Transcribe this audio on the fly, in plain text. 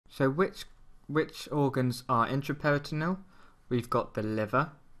So which organs are intraperitoneal? We've got the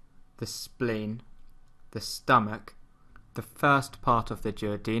liver, the spleen, the stomach, the first part of the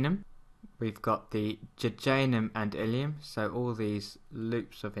duodenum. We've got the jejunum and ileum, so all these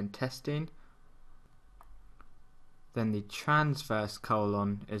loops of intestine. Then the transverse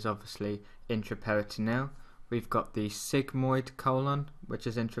colon is obviously intraperitoneal. We've got the sigmoid colon, which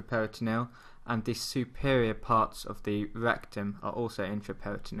is intraperitoneal, and the superior parts of the rectum are also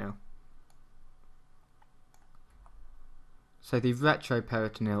intraperitoneal. So the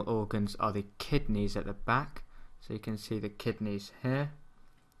retroperitoneal organs are the kidneys at the back, so you can see the kidneys here,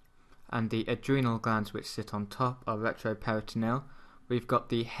 and the adrenal glands which sit on top are retroperitoneal. We've got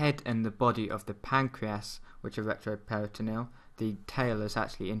the head and the body of the pancreas, which are retroperitoneal. The tail is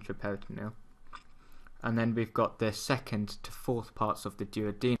actually intraperitoneal. And then we've got the second to fourth parts of the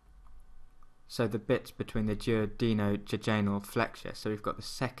duodenum, so the bits between the duodenojejunal flexure. So we've got the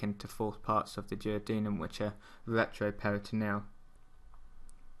second to fourth parts of the duodenum, which are retroperitoneal.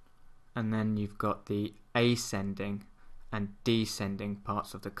 And then you've got the ascending and descending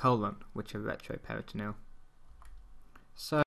parts of the colon, which are retroperitoneal. So